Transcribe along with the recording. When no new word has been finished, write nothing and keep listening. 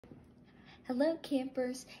Hello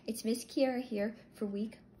campers, it's Miss Kiara here for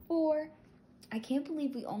week 4. I can't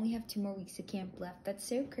believe we only have 2 more weeks of camp left. That's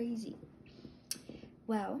so crazy.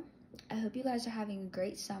 Well, I hope you guys are having a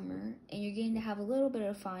great summer and you're getting to have a little bit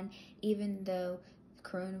of fun even though the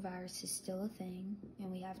coronavirus is still a thing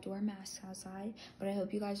and we have to wear masks outside. But I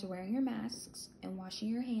hope you guys are wearing your masks and washing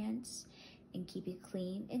your hands and keep it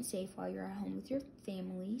clean and safe while you're at home with your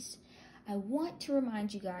families. I want to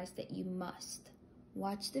remind you guys that you must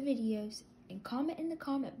watch the videos and comment in the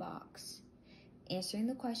comment box, answering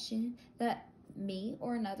the question that me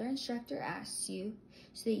or another instructor asks you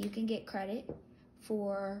so that you can get credit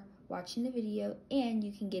for watching the video and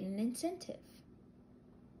you can get an incentive.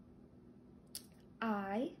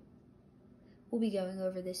 I will be going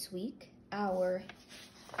over this week our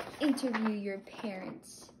interview your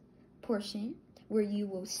parents portion where you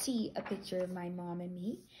will see a picture of my mom and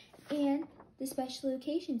me and the special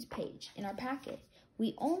occasions page in our packet.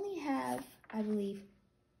 We only have, I believe,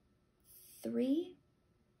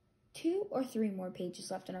 2 or 3 more pages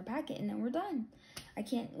left in our packet, and then we're done. I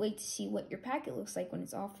can't wait to see what your packet looks like when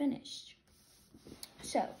it's all finished.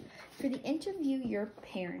 So, for the Interview Your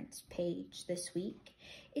Parents page this week,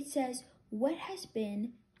 it says, what has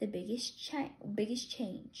been the biggest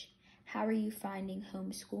change? How are you finding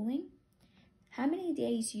homeschooling? How many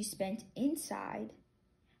days you spent inside?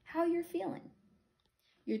 How you're feeling?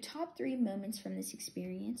 Your top 3 moments from this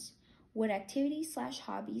experience. What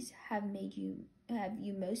activities/hobbies have you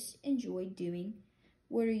most enjoyed doing?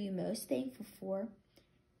 What are you most thankful for?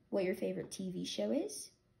 What your favorite TV show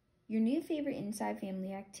is? Your new favorite inside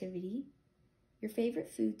family activity? Your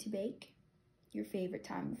favorite food to bake? Your favorite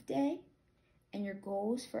time of day? And your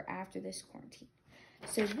goals for after this quarantine.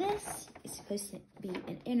 So this is supposed to be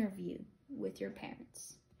an interview with your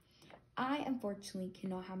parents. I unfortunately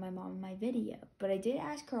cannot have my mom in my video, but I did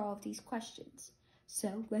ask her all of these questions.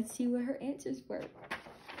 So let's see what her answers were.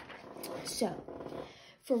 So,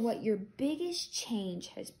 for what your biggest change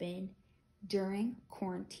has been during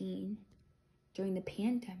quarantine, during the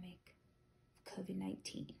pandemic of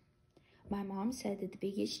COVID-19, my mom said that the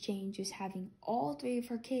biggest change was having all 3 of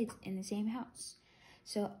her kids in the same house.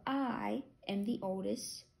 So I am the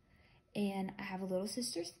oldest, and I have a little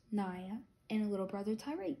sister, Naya, and a little brother,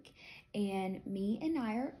 Tyreek. And me and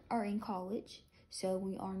Naya are in college, so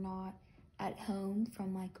we are not at home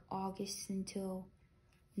from like August until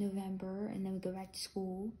November, and then we go back to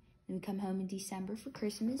school, and we come home in December for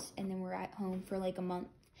Christmas, and then we're at home for like a month,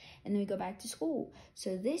 and then we go back to school.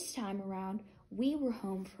 So this time around, we were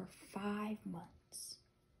home for 5 months,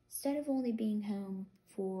 instead of only being home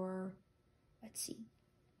for, let's see,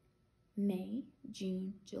 May,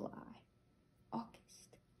 June, July,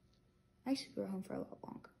 August. Actually, we were home for a lot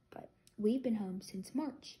longer, but we've been home since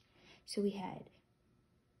March. So we had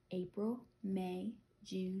April, May,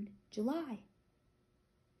 June, July.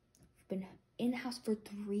 We've been in the house for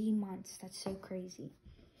 3 months. That's so crazy.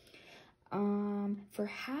 For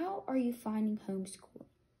how are you finding homeschooling?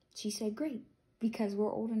 She said, great, because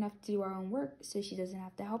we're old enough to do our own work, so she doesn't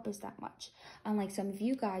have to help us that much. Unlike some of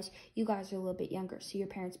you guys are a little bit younger, so your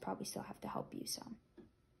parents probably still have to help you some.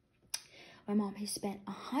 My mom has spent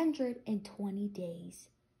 120 days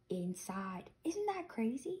inside. Isn't that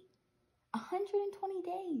crazy? 120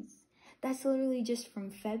 days. That's literally just from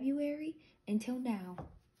February until now.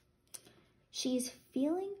 She is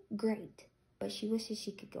feeling great, but she wishes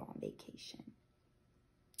she could go on vacation.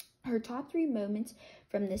 Her top 3 moments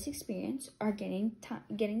from this experience are getting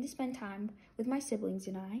to spend time with my siblings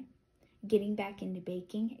and I, getting back into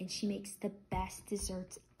baking, and she makes the best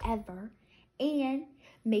desserts ever, and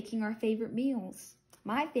making our favorite meals.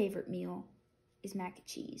 My favorite meal is mac and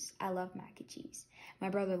cheese. I love mac and cheese. My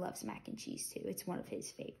brother loves mac and cheese too. It's one of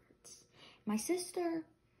his favorites. My sister,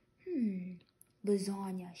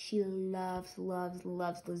 lasagna. She loves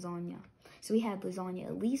lasagna. So we had lasagna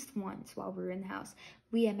at least once while we were in the house.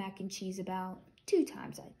 We had mac and cheese about 2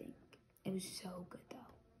 times, I think. It was so good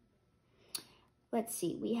though. Let's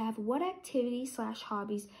see. We have what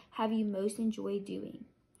activities/hobbies have you most enjoyed doing?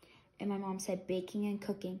 And my mom said baking and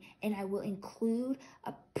cooking, and I will include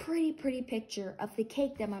a pretty picture of the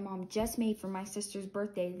cake that my mom just made for my sister's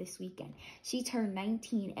birthday this weekend. She turned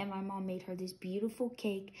 19, and my mom made her this beautiful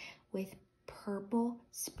cake with purple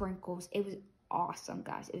sprinkles. It was awesome,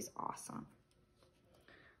 guys. It was awesome.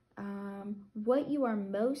 What you are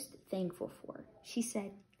most thankful for? She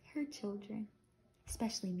said her children,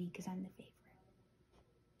 especially me, because I'm the favorite.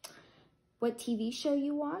 What TV show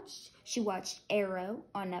you watched? She watched Arrow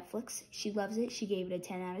on Netflix. She loves it. She gave it a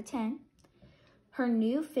 10 out of 10. Her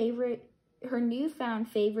newfound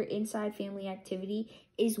favorite inside family activity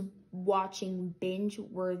is watching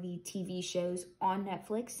binge-worthy TV shows on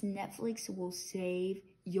Netflix. Netflix will save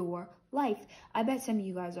your life. I bet some of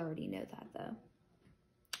you guys already know that, though.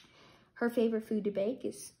 Her favorite food to bake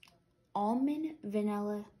is almond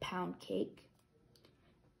vanilla pound cake.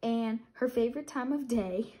 And her favorite time of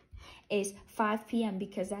day is 5 p.m.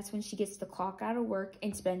 because that's when she gets to clock out of work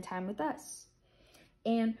and spend time with us.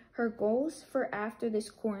 And her goals for after this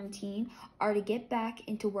quarantine are to get back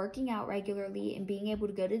into working out regularly and being able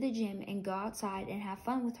to go to the gym and go outside and have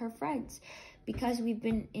fun with her friends. Because we've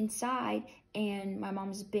been inside and my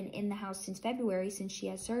mom's been in the house since February, since she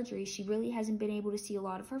had surgery, she really hasn't been able to see a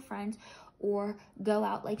lot of her friends or go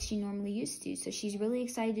out like she normally used to. So she's really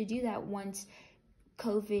excited to do that once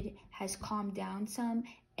COVID has calmed down some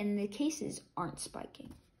and the cases aren't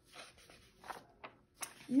spiking.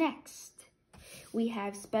 Next, we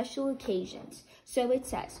have special occasions. So it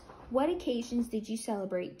says, what occasions did you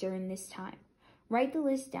celebrate during this time? Write the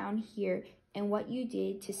list down here and what you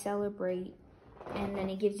did to celebrate. And then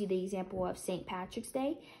it gives you the example of St. Patrick's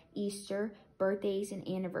Day, Easter, birthdays, and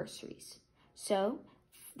anniversaries. So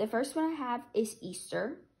the first one I have is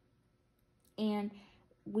Easter. And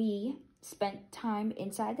we spent time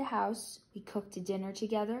inside the house. We cooked a dinner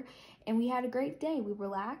together and we had a great day. We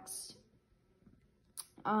relaxed.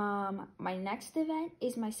 My next event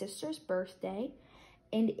is my sister's birthday,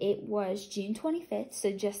 and it was June 25th,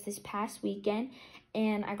 so just this past weekend,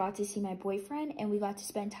 and I got to see my boyfriend, and we got to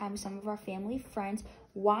spend time with some of our family friends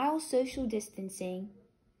while social distancing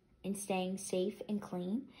and staying safe and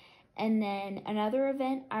clean. And then another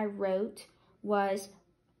event I wrote was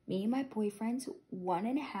me and my boyfriend's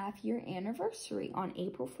 1.5-year anniversary on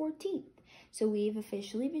April 14th. So we've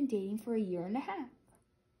officially been dating for 1.5 years.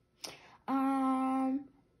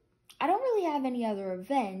 I don't really have any other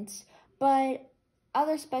events, but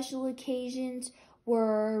other special occasions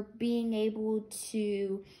were being able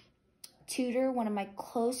to tutor one of my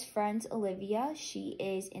close friends, Olivia. She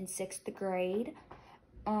is in 6th grade,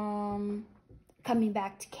 coming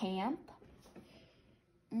back to camp.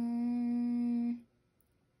 Being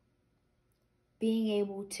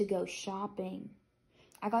able to go shopping.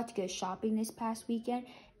 I got to go shopping this past weekend,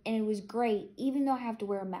 and it was great, even though I have to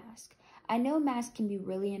wear a mask. I know masks can be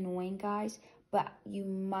really annoying, guys, but you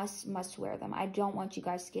must wear them. I don't want you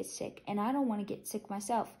guys to get sick, and I don't want to get sick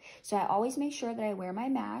myself. So I always make sure that I wear my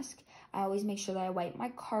mask. I always make sure that I wipe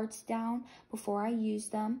my carts down before I use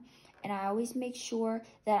them, and I always make sure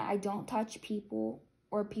that I don't touch people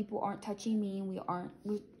or people aren't touching me, and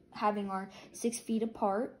we're having our 6 feet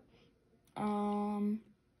apart.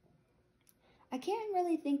 I can't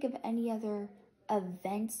really think of any other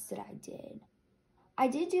events that I did. I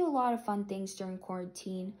did do a lot of fun things during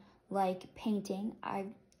quarantine, like painting. I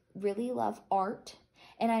really love art,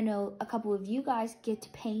 and I know a couple of you guys get to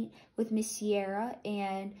paint with Miss Sierra,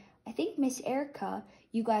 and I think Miss Erica.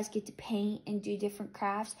 You guys get to paint and do different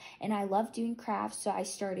crafts, and I love doing crafts, so I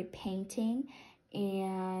started painting,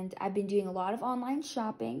 and I've been doing a lot of online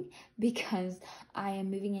shopping because I am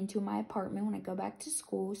moving into my apartment when I go back to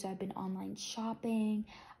school, so I've been online shopping,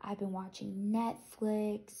 I've been watching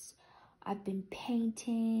Netflix, I've been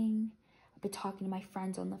painting, I've been talking to my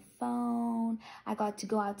friends on the phone. I got to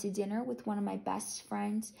go out to dinner with one of my best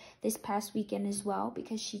friends this past weekend as well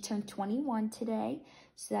because she turned 21 today.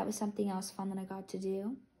 So that was something else fun that I got to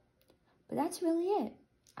do. But that's really it.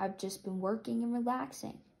 I've just been working and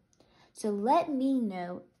relaxing. So let me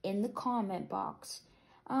know in the comment box.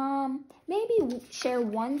 Maybe share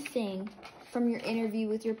one thing from your interview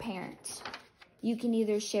with your parents. You can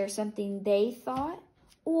either share something they thought,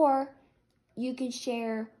 or you can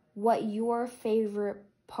share what your favorite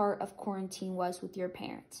part of quarantine was with your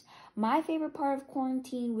parents. My favorite part of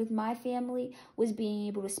quarantine with my family was being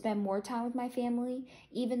able to spend more time with my family,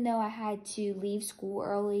 even though I had to leave school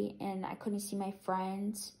early and I couldn't see my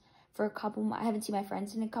friends for a couple months. I haven't seen my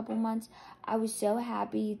friends in a couple months. I was so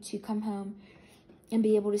happy to come home and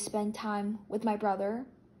be able to spend time with my brother,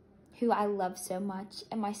 who I love so much,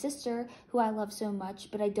 and my sister, who I love so much,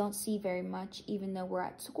 but I don't see very much, even though we're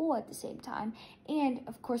at school at the same time. And,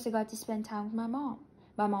 of course, I got to spend time with my mom.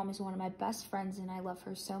 My mom is one of my best friends, and I love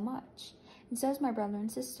her so much. And so is my brother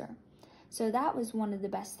and sister. So that was one of the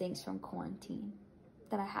best things from quarantine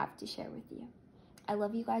that I have to share with you. I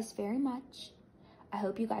love you guys very much. I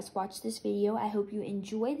hope you guys watch this video. I hope you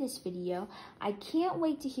enjoy this video. I can't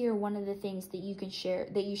wait to hear one of the things that you can share,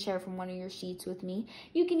 that you share from one of your sheets with me.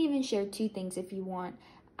 You can even share 2 things if you want.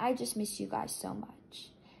 I just miss you guys so much.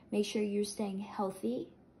 Make sure you're staying healthy,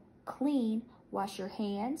 clean, wash your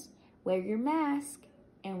hands, wear your mask,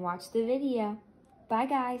 and watch the video. Bye,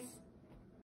 guys.